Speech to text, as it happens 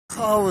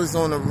Car was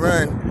on the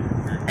run,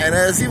 and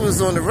as he was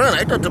on the run,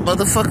 I thought the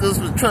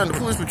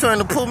police were trying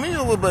to pull me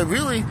over, but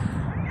really,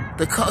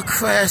 the car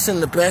crashed in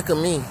the back of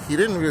me. He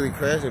didn't really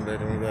crash in the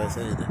back of me, but I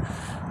said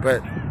that.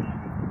 But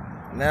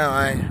now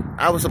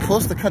I was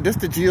supposed to come. This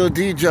the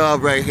GOD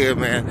job right here,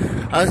 man.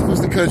 I was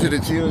supposed to come to the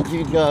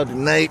GOD job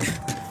tonight.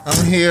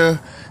 I'm here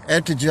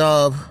at the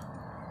job,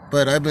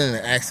 but I've been in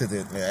an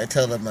accident, man. I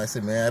tell them, I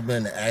said, man, I've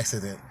been in an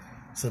accident.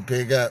 So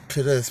big up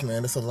to this,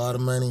 man. That's a lot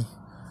of money.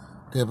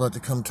 They're about to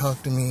come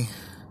talk to me.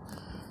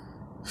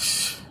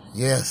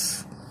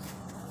 Yes.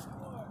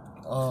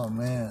 Oh,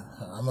 man.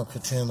 I'm going to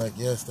pretend like,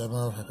 yes, that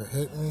motherfucker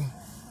hit me.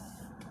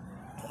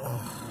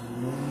 Oh.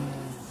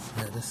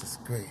 Yeah, this is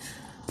great.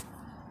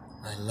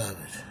 I love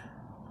it.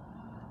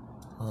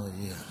 Oh,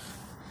 yeah.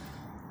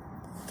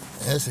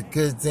 That's a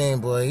good thing,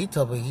 boy. He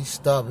told me he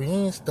stopped. He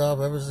ain't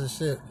stopped ever since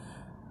shit.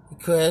 He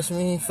crashed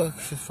me. He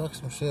fucked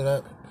some shit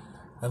up.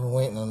 I've been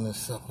waiting on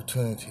this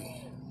opportunity.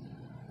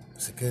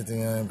 It's a good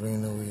thing I didn't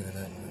bring no weed to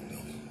that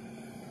movie.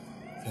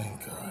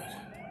 Thank God.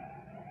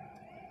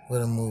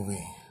 What a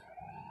movie.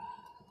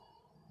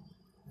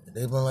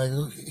 They've been like,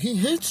 he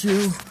hit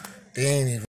you. They ain't even.